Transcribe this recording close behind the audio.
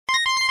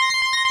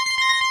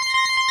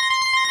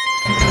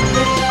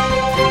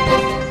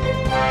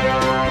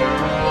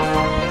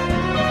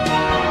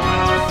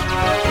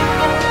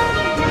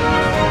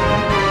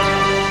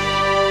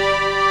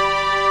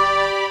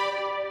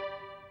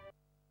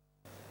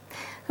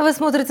Вы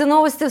смотрите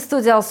новости, в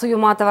студии Алсу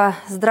Юматова.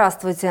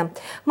 Здравствуйте.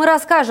 Мы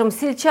расскажем,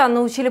 сельчан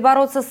научили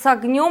бороться с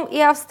огнем и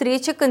о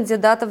встрече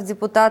кандидатов в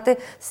депутаты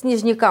с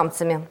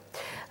нижнекамцами.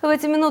 В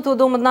эти минуты у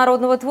Дома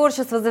народного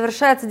творчества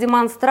завершается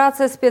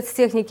демонстрация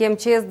спецтехники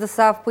МЧС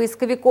ДСАФ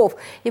поисковиков.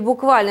 И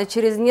буквально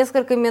через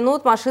несколько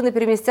минут машины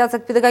переместятся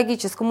к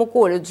педагогическому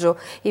колледжу.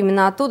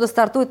 Именно оттуда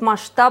стартует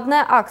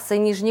масштабная акция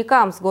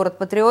 «Нижнекамск.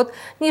 Город-патриот».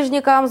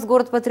 «Нижнекамск.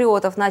 Город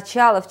патриотов».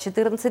 Начало в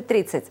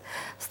 14:30.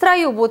 В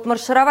строю будут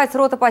маршировать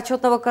рота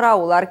почетного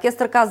караула,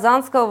 оркестр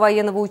Казанского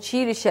военного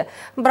училища,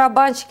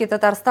 барабанщики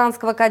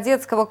Татарстанского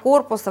кадетского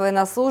корпуса,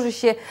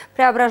 военнослужащие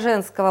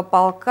Преображенского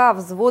полка,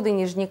 взводы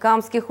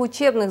нижнекамских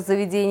учебных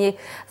заведений.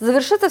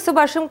 Завершится все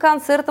большим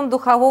концертом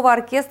духового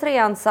оркестра и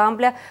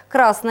ансамбля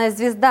 «Красная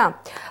звезда».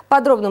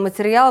 Подробный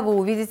материал вы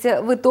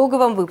увидите в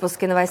итоговом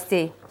выпуске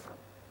новостей.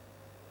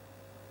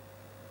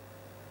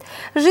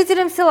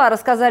 Жителям села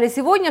рассказали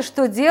сегодня,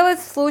 что делать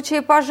в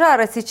случае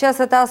пожара.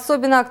 Сейчас это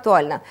особенно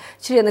актуально.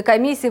 Члены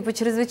комиссии по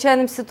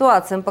чрезвычайным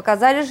ситуациям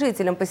показали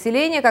жителям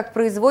поселения, как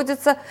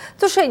производится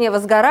тушение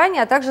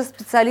возгорания, а также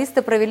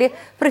специалисты провели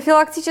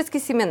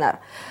профилактический семинар.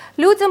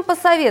 Людям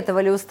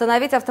посоветовали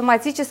установить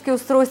автоматические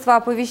устройства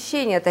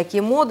оповещения.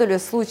 Такие модули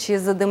в случае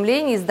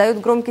задымления издают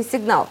громкий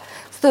сигнал.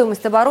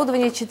 Стоимость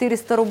оборудования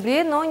 400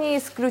 рублей, но не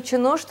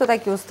исключено, что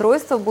такие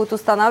устройства будут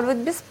устанавливать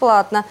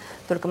бесплатно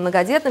только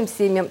многодетным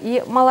семьям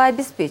и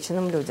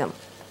малообеспеченным людям.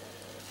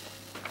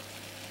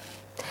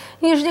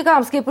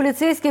 Нижнекамские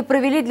полицейские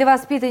провели для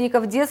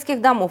воспитанников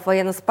детских домов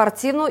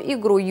военно-спортивную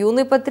игру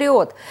 «Юный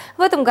патриот».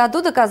 В этом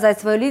году доказать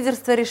свое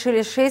лидерство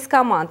решили 6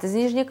 команд из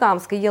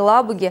Нижнекамска,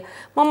 Елабуги,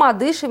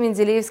 Мамадыша,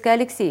 Менделеевска и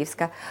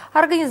Алексеевска.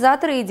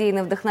 Организаторы и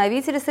идейные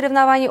вдохновители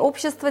соревнований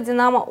общества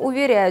 «Динамо»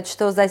 уверяют,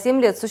 что за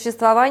 7 лет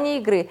существования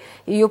игры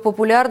ее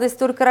популярность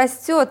только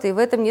растет, и в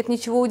этом нет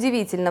ничего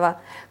удивительного.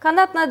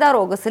 Канатная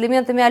дорога с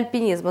элементами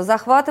альпинизма,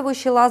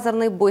 захватывающий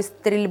лазерный бой,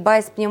 стрельба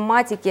из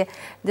пневматики,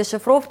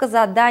 дешифровка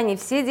заданий –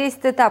 все 10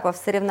 этапов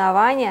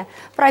соревнования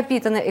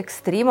пропитаны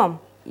экстримом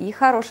и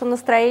хорошим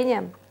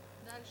настроением.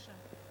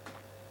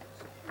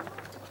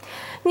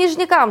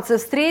 Нижнекамцы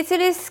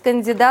встретились с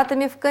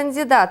кандидатами в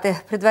кандидаты.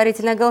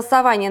 Предварительное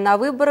голосование на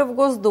выборы в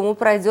Госдуму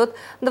пройдет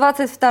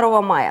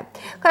 22 мая.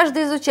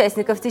 Каждый из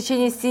участников в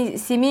течение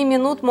 7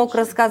 минут мог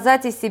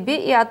рассказать о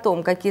себе и о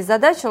том, какие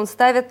задачи он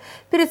ставит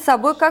перед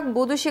собой как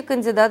будущий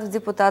кандидат в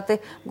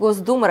депутаты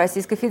Госдумы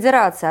Российской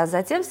Федерации. А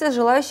затем все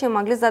желающие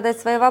могли задать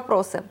свои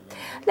вопросы.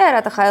 Для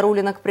Айрата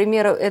Хайруллина, к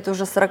примеру, это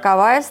уже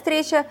 40-я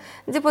встреча.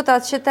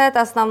 Депутат считает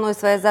основной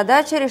своей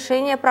задачей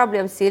решение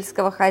проблем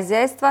сельского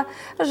хозяйства,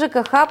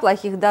 ЖКХ,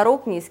 плохих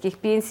дорог, низких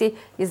пенсий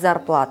и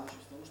зарплат.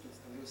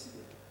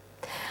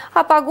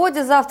 О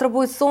погоде: завтра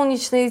будет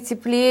солнечно и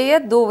теплее,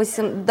 до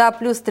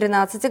плюс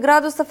 13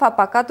 градусов, а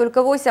пока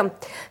только 8.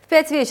 В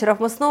 5 вечера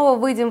мы снова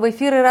выйдем в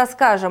эфир и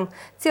расскажем.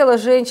 Тело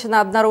женщины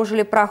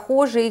обнаружили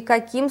прохожие и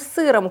каким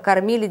сыром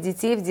кормили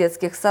детей в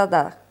детских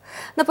садах.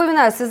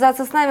 Напоминаю,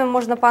 связаться с нами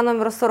можно по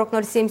номеру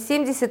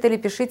 400770 или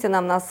пишите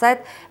нам на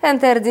сайт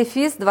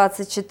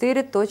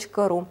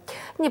ntr-24.ru.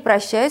 Не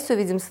прощаюсь,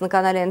 увидимся на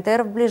канале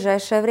НТР в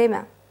ближайшее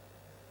время.